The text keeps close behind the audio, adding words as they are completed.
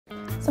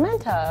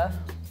Samantha.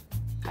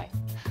 Hi.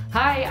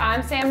 Hi,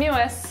 I'm Sam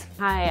Mewis.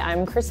 Hi,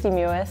 I'm Kristie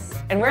Mewis.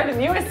 And we're the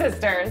Mewis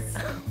Sisters.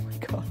 Oh my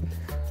God.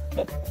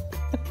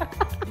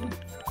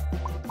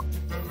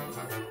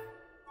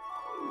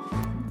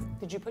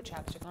 Did you put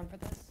chapstick on for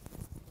this?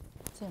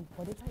 Sam,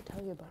 what did I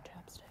tell you about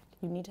chapstick?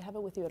 You need to have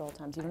it with you at all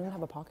times. You don't even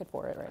have a pocket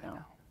for it right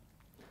now.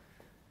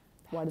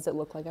 Why does it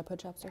look like I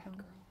put chapstick on?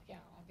 Girl. Yeah,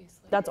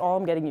 obviously. That's all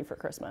I'm getting you for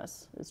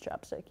Christmas is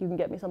chapstick. You can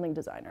get me something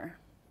designer.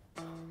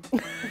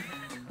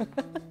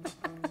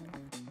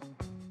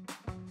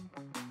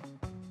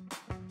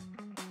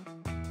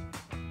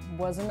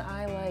 Wasn't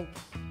I like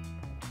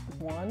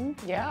one?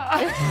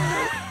 Yeah.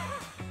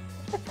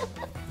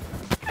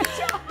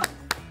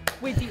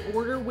 Wait, the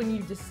order when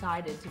you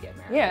decided to get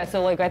married? Yeah,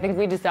 so like I think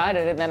we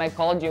decided and then I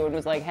called you and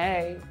was like,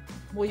 hey.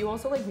 Well, you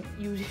also like,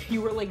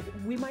 you were like,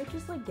 we might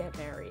just like get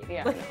married.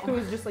 Yeah, like, it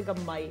was just like a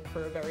might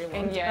for a very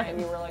long time. Yeah, and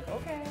you were like,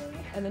 okay.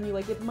 And then you were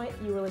like,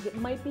 it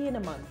might be in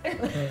a month.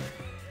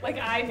 Like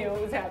I knew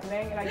it was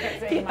happening and I kept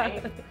saying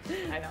might.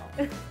 I know.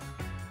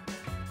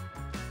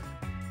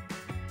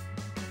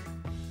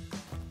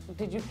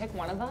 Did you pick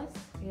one of us?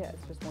 Yeah,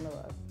 it's just one of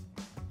us.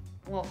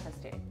 Well,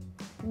 Kristie.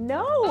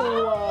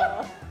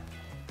 No!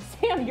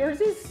 Sam,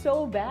 yours is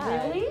so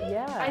bad. Really?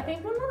 Yeah. I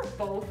think when we're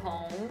both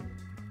home,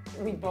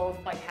 we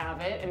both like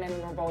have it, and then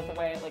when we're both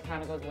away, it like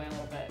kind of goes away a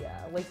little bit.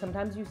 Yeah, like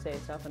sometimes you say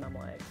stuff and I'm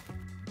like,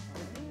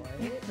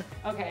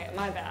 what? Okay,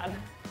 my bad.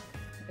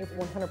 It's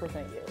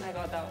 100% you. I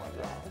got that one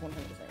wrong. It's 100%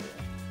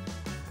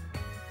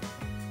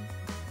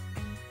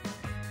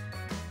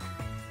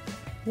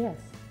 you. Yes.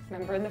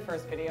 Remember in the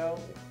first video,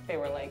 they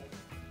were like,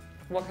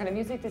 what kind of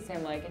music does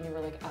Sam like? And you were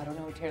like, I don't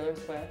know, Taylor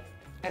Swift.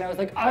 And I was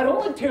like, I don't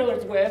like Taylor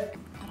Swift.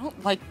 I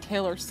don't like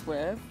Taylor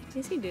Swift.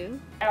 Yes, you do.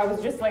 And I was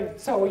just like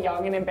so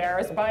young and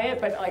embarrassed by it,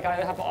 but like I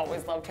have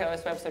always loved Taylor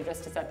Swift, so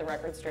just to set the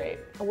record straight.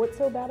 What's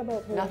so bad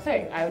about Taylor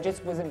Nothing. I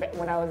just was,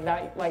 when I was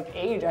that like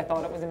age, I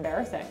thought it was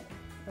embarrassing.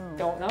 Oh.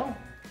 Don't know.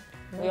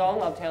 We all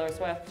love Taylor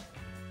Swift.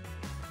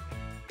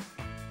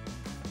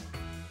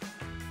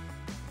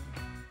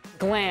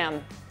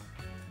 Glam.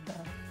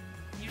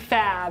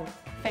 Fab.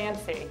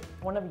 Fancy.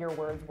 One of your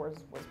words was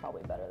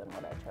probably better than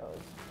what I chose.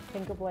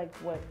 Think of like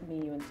what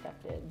me, you, and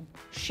Steph did.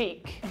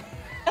 Chic.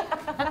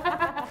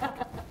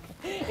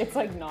 It's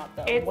like not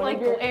though. It's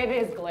like, it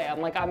is glam.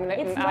 Like I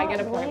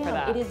get a point for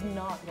that. It is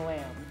not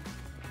glam.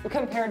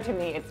 Compared to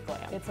me, it's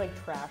glam. It's like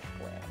trash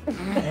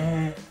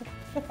glam.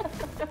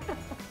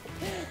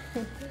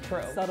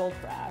 True. Subtle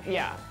trash.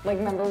 Yeah. Like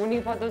remember when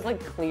you bought those like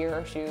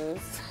clear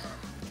shoes?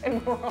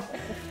 And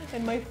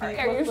my feet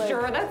are you like,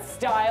 sure that's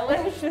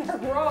stylish? They're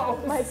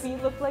gross. My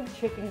feet look like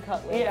chicken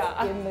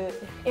cutlets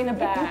in a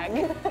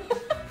bag.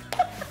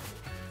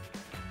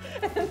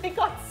 And then they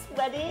got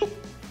sweaty.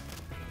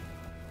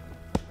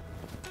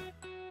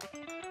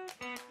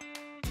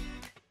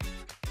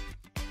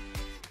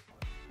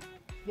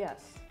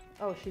 Yes.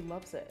 Oh, she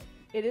loves it.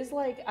 It is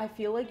like, I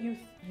feel like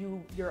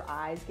your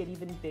eyes get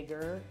even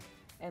bigger,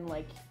 and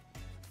like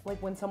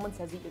when someone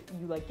says it,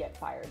 you like get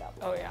fired up.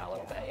 Oh yeah, a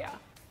little bit, yeah.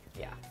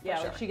 Yeah,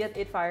 sure. like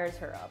it fires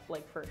her up,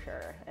 like for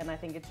sure. And I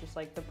think it's just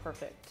like the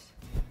perfect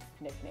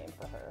nickname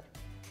for her.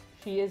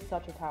 She is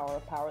such a tower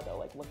of power though,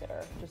 like look at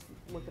her. Just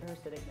look at her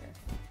sitting here.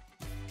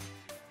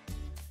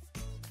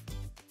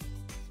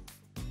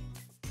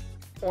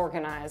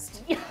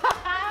 Organized. Is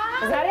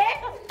that it?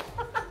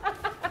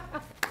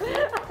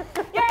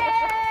 Yay!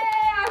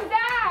 I'm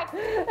back!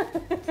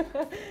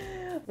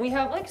 We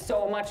have like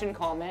so much in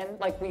common.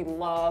 Like we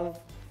love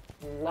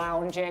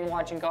lounging,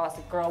 watching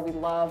Gossip Girl. We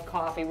love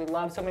coffee. We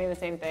love so many of the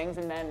same things.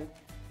 And then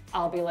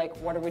I'll be like,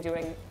 what are we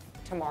doing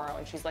tomorrow?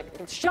 And she's like,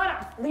 shut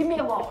up, leave me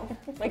alone.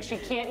 Like she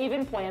can't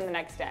even plan the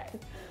next day.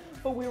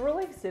 But we were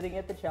like sitting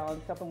at the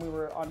Challenge Cup and we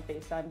were on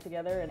FaceTime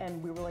together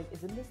and we were like,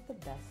 isn't this the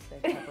best thing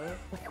ever?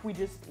 Like we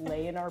just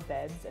lay in our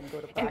beds and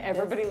go to practice. And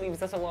everybody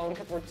leaves us alone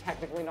because we're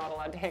technically not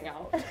allowed to hang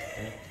out.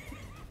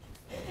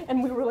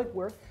 And we were like,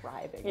 we're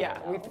thriving. Yeah,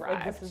 right now. we thrive.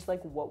 Like, this is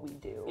like what we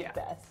do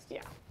best.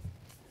 Yeah.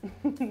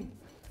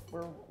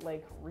 We're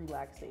like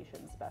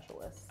relaxation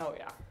specialists. Oh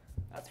yeah,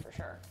 that's for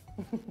sure.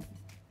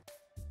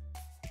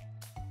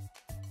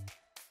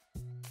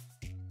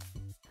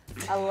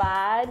 A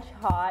large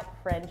hot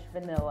French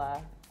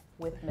vanilla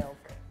with milk,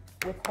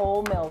 with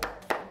whole milk.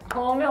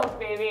 Whole milk,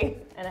 baby.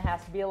 And it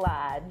has to be a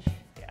large.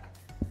 Yeah.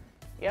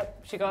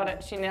 Yep, she got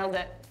it. She nailed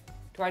it.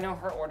 Do I know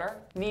her order?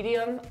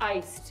 Medium,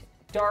 iced,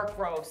 dark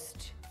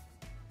roast,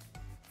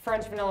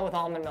 French vanilla with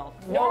almond milk.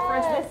 No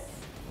French.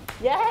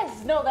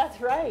 Yes, no, that's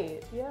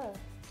right. Yeah.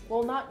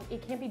 Well,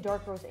 it can't be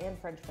dark roast and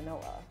French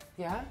vanilla.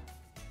 Yeah?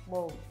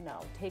 Well, no,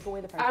 take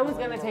away the French I vanilla.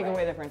 was gonna take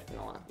away the French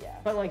vanilla. Yeah.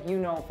 But like, you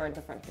know, the French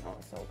vanilla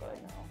is so good.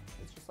 I know.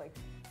 It's just like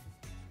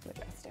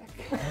majestic.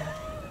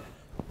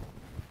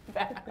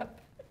 Bad.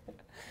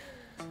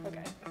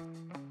 Okay.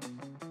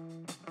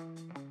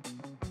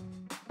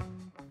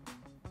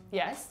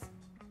 Yes?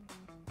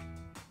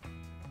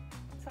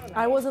 So nice.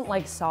 I wasn't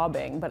like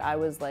sobbing, but I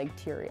was like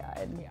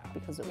teary-eyed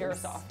because it You're was...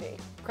 a softie.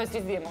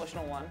 Kristie's the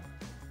emotional one.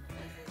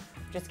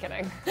 Just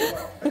kidding.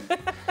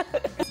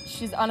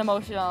 She's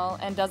unemotional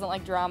and doesn't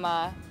like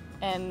drama,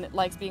 and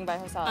likes being by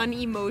herself.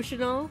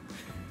 Unemotional.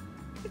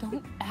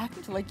 Don't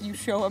act like you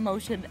show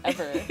emotion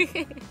ever.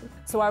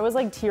 So I was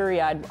like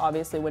teary-eyed,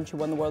 obviously, when she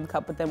won the World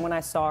Cup, but then when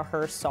I saw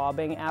her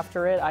sobbing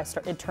after it,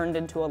 it turned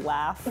into a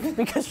laugh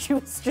because she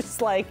was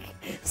just like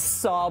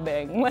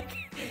sobbing. Like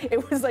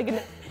it was like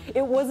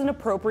it was an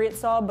appropriate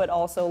sob, but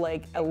also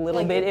like a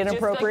little bit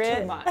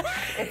inappropriate. Just, like, too much.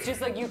 It's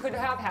just like you could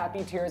have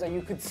happy tears or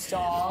you could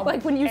sob.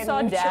 Like when you and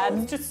saw Dad.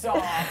 chose to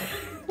sob.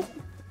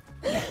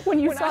 When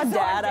I saw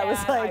Dad, I was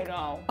like, I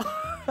know.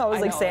 I was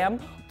I like, know. Sam,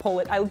 pull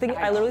it. I know.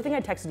 literally think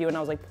I texted you and I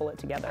was like, pull it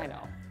together. I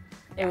know.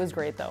 It was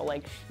great though.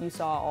 Like you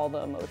saw all the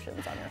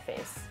emotions on your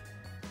face.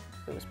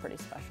 It was pretty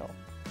special.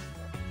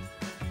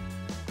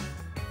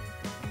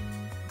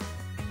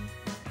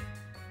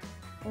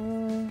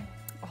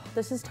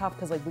 This is tough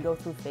because like we go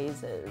through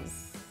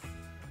phases.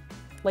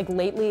 Like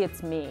lately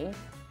it's me.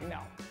 No.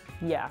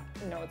 Yeah.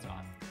 No, it's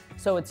not.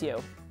 So it's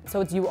you. So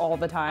it's you all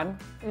the time?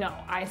 No,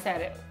 I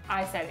said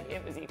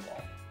it was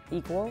equal.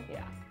 Equal?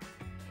 Yeah.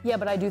 Yeah,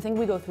 but I do think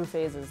we go through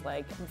phases,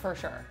 like, For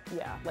sure.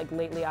 yeah, like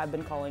lately I've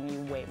been calling you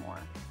way more.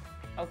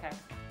 Okay.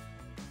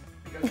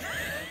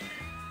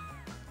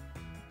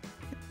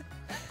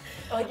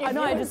 Like if I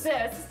know, you I just-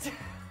 insist.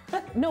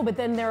 No, but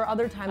then there are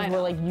other times I where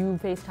know. like you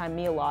FaceTime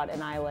me a lot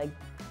and I like,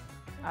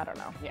 I don't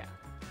know. Yeah.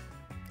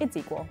 It's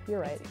equal. You're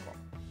right. It's equal.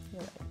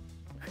 You're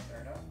right.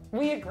 Fair enough.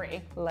 We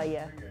agree. Like,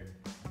 yeah. Okay.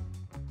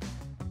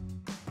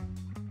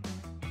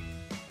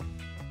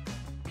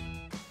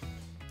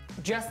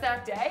 Just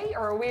that day,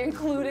 or are we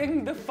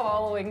including the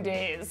following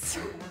days?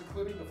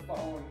 We're including the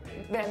following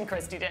days. Then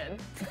Kristie did.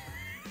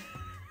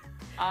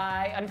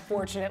 I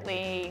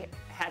unfortunately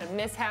had a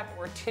mishap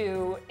or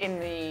two in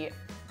the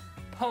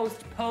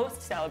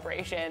post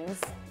celebrations.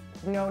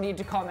 No need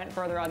to comment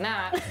further on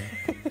that.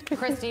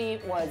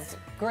 Kristie was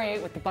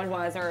great with the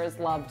Budweisers,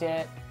 loved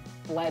it,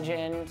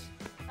 legend.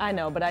 I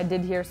know, but I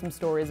did hear some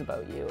stories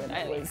about you, and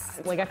it Yeah, was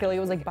it's like I feel like it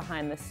was like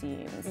behind the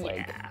scenes, like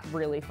Yeah.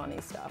 really funny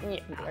stuff.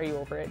 Yeah. Are you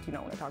over it? Do you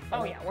not want to talk about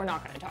Oh it? yeah, we're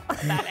not gonna talk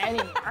about that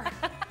anymore.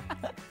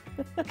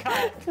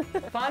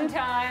 Cut. Fun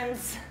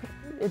times.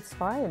 It's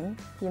fine,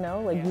 you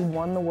know. Like Yeah. you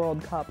won the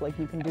World Cup, like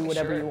you can do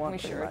whatever you want. We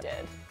pretty sure much.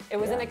 did. It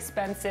was an Yeah.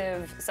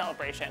 expensive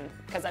celebration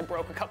because I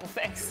broke a couple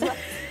things.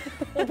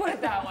 We'll put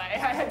it that way.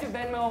 I had to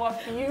Venmo a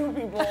few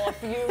people a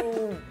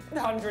few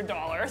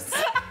 $100.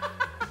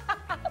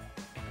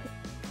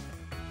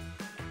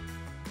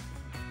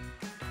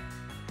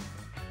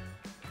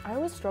 I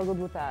always struggled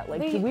with that.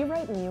 Like, did we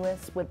write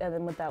Mewis with and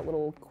then with that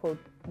little quote?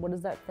 What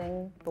is that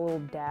thing? The little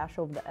dash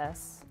over the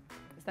S.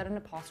 Is that an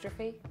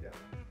apostrophe?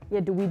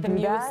 Yeah. Do we The do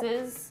that?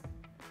 Muses.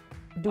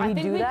 Do we I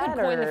think do we that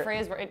could coin or? the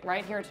phrase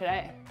right here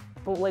today.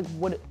 But like,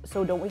 what?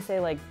 So don't we say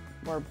like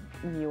or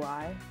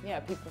Mewi? Yeah,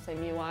 people say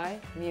Mewi,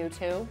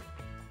 Mewtwo,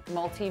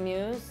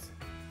 multi-muse,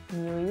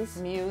 Mewis.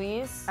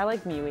 Mewis. I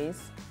like Mewis.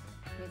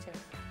 Me too.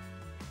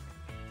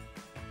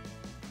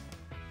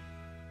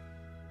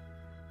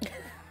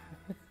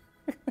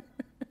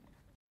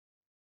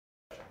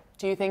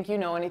 Do you think you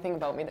know anything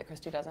about me that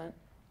Kristie doesn't?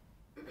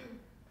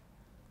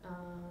 I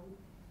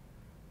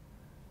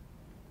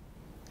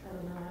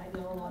don't know. I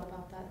know a lot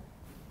about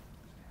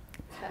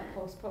that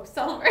post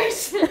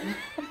celebration.